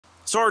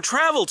So our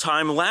travel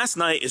time last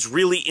night is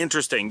really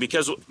interesting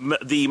because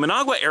the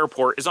Managua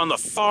airport is on the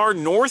far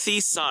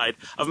northeast side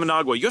of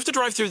Managua. You have to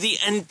drive through the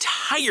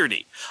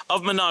entirety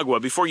of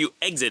Managua before you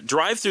exit.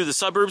 Drive through the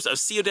suburbs of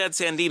Ciudad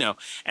Sandino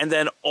and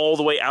then all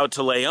the way out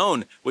to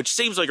León, which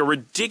seems like a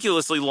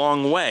ridiculously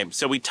long way.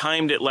 So we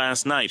timed it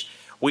last night.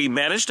 We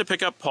managed to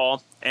pick up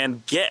Paul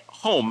and get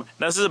home.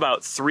 Now, this is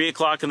about 3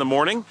 o'clock in the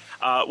morning.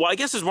 Well, I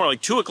guess it's more like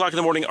 2 o'clock in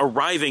the morning,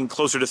 arriving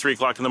closer to 3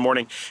 o'clock in the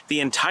morning. The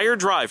entire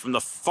drive from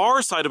the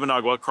far side of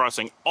Managua,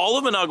 crossing all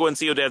of Managua and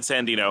Ciudad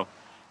Sandino,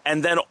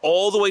 and then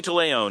all the way to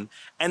León,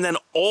 and then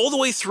all the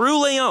way through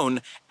León,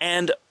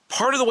 and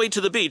part of the way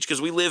to the beach, because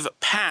we live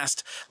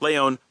past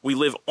León, we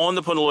live on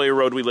the Punaloya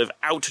Road, we live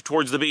out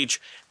towards the beach.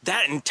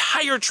 That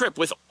entire trip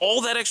with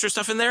all that extra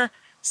stuff in there,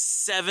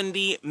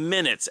 70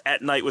 minutes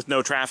at night with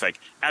no traffic.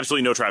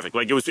 Absolutely no traffic.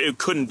 Like it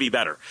couldn't be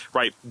better,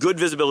 right? Good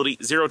visibility,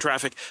 zero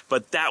traffic,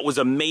 but that was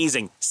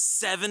amazing.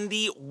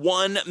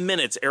 71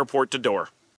 minutes airport to door.